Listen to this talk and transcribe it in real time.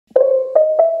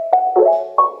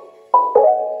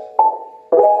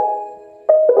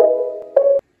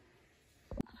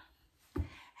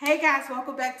Guys,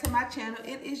 welcome back to my channel.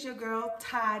 It is your girl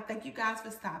Ty. Thank you guys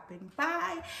for stopping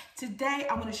by. Today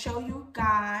I'm going to show you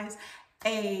guys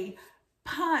a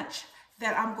punch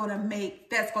that I'm going to make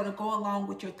that's going to go along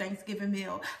with your Thanksgiving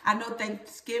meal. I know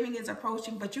Thanksgiving is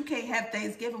approaching, but you can't have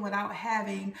Thanksgiving without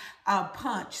having a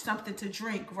punch, something to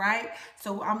drink, right?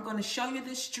 So I'm going to show you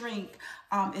this drink.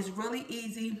 It's really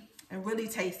easy and really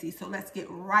tasty. So let's get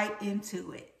right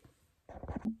into it.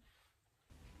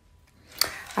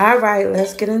 All right,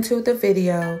 let's get into the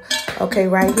video. Okay,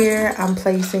 right here, I'm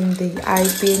placing the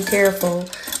ice, being careful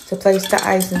to place the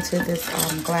ice into this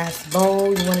glass bowl.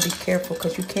 You want to be careful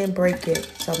because you can break it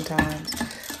sometimes.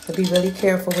 So be really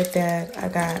careful with that. I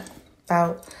got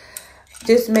about,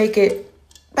 just make it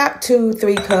about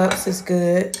 2-3 cups is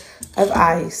good of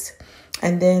ice.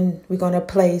 And then we're going to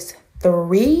place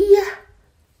 3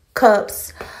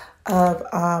 cups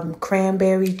of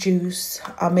cranberry juice.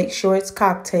 I'll make sure it's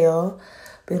cocktail.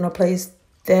 We're going to place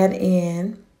that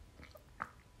in.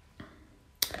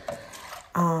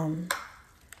 I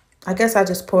guess I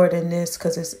just pour it in this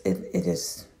because it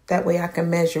is that way I can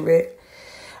measure it.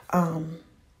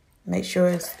 Make sure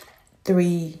it's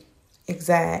 3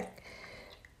 exact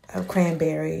of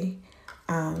cranberry.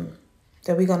 Then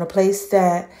we're going to place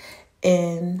that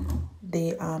in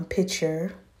the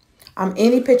pitcher.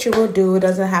 Any pitcher will do. It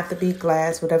doesn't have to be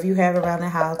glass. Whatever you have around the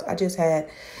house. I just had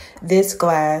this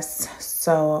glass,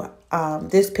 so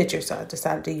this pitcher, so I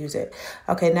decided to use it.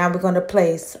 Okay, now we're going to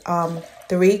place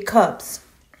 3 cups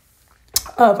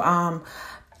of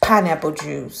pineapple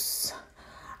juice.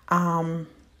 Honestly,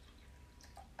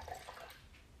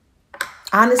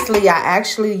 I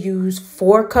actually used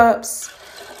 4 cups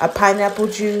of pineapple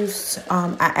juice.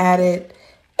 I added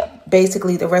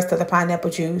basically the rest of the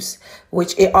pineapple juice,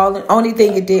 which the only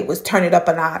thing it did was turn it up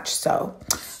a notch.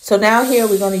 So now here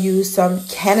we're going to use some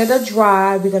Canada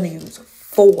Dry. We're going to use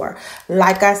 4.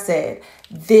 Like I said,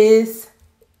 this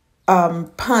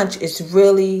punch is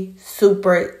really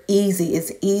super easy.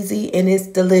 It's easy and it's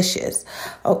delicious.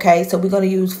 Okay, so we're going to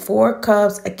use 4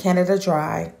 cups of Canada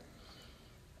Dry.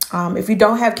 If you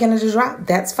don't have Canada Dry,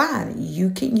 that's fine. You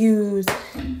can use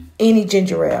any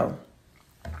ginger ale.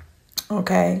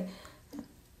 Okay,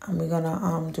 and we're going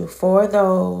to do 4 of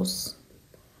those.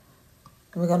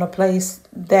 We're going to place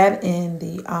that in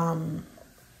the,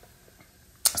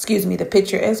 the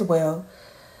pitcher as well.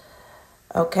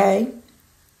 Okay.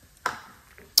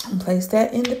 And place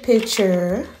that in the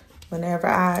pitcher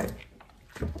whenever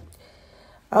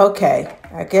okay,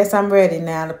 I guess I'm ready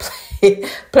now to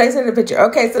place it in the pitcher.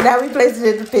 Okay, so now we place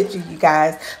it in the pitcher, you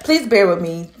guys. Please bear with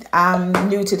me. I'm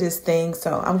new to this thing,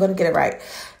 so I'm going to get it right.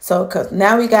 So, because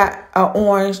now we got an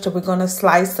orange that we're going to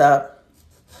slice up.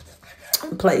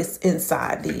 Place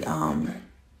inside the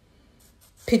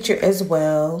pitcher as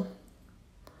well.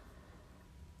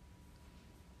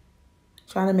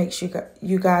 Trying to make sure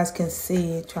you guys can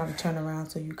see. Trying to turn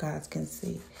around so you guys can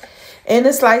see. And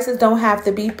the slices don't have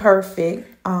to be perfect.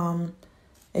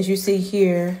 As you see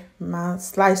here, my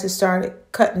slices started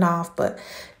cutting off, but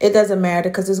it doesn't matter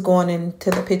because it's going into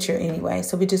the pitcher anyway.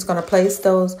 So we're just going to place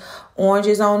those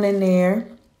oranges on in there.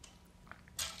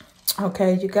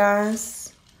 Okay, you guys.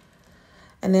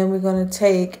 And then we're going to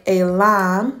take a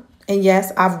lime. And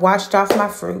yes, I've washed off my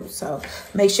fruit. So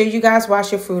make sure you guys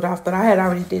wash your fruit off. But I had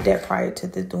already did that prior to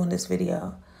doing this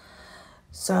video.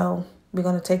 So we're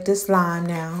going to take this lime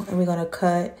now. And we're going to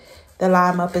cut the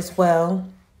lime up as well.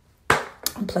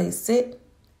 And place it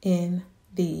in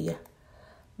the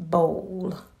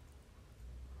bowl.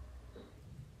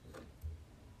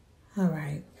 All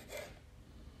right.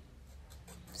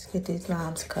 Let's get these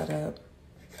limes cut up.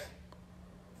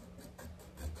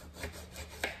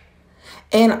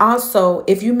 And also,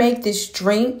 if you make this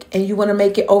drink and you want to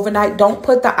make it overnight, don't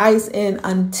put the ice in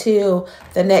until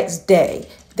the next day.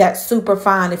 That's super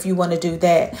fine if you want to do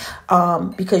that.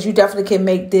 Because you definitely can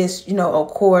make this, of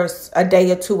course, a day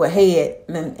or 2 ahead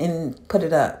and put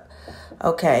it up.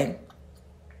 Okay.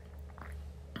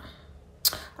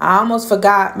 I almost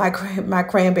forgot my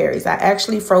cranberries. I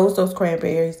actually froze those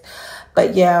cranberries.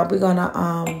 But yeah, we're going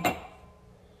to,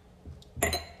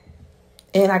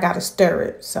 and I got to stir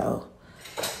it. So.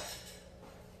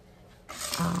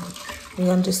 We're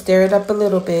going to just stir it up a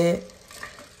little bit.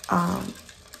 And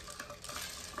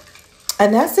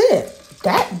that's it.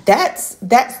 That's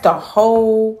the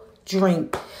whole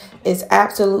drink. It's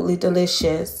absolutely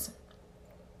delicious.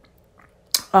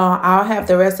 I'll have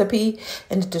the recipe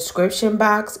in the description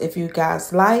box if you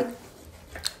guys like.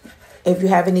 If you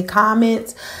have any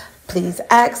comments, please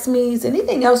ask me. Is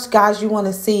anything else, guys, you want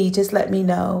to see, just let me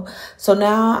know. So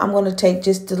now I'm going to take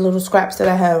just the little scraps that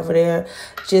I have over there,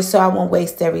 just so I won't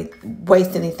waste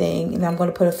anything. And I'm going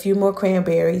to put a few more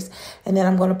cranberries, and then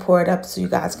I'm going to pour it up so you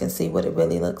guys can see what it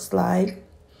really looks like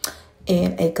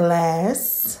in a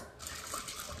glass.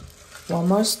 One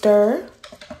more stir.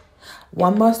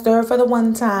 One more stir for the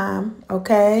one time,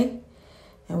 okay?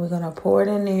 And we're going to pour it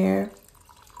in there.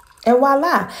 And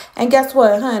voila. And guess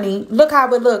what, honey? Look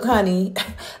how it look, honey.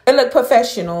 It look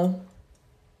professional.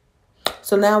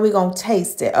 So now we're going to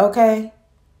taste it, okay?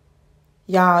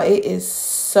 Y'all, it is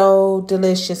so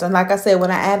delicious. And like I said, when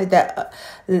I added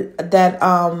that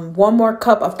one more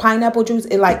cup of pineapple juice,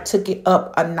 it like took it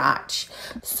up a notch.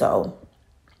 So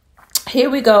here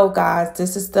we go, guys.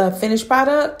 This is the finished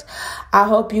product. I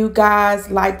hope you guys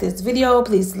like this video.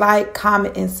 Please like,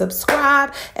 comment, and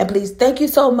subscribe. And please, thank you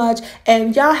so much.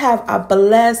 And y'all have a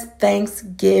blessed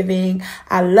Thanksgiving.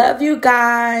 I love you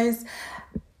guys.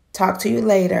 Talk to you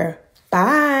later.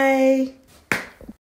 Bye.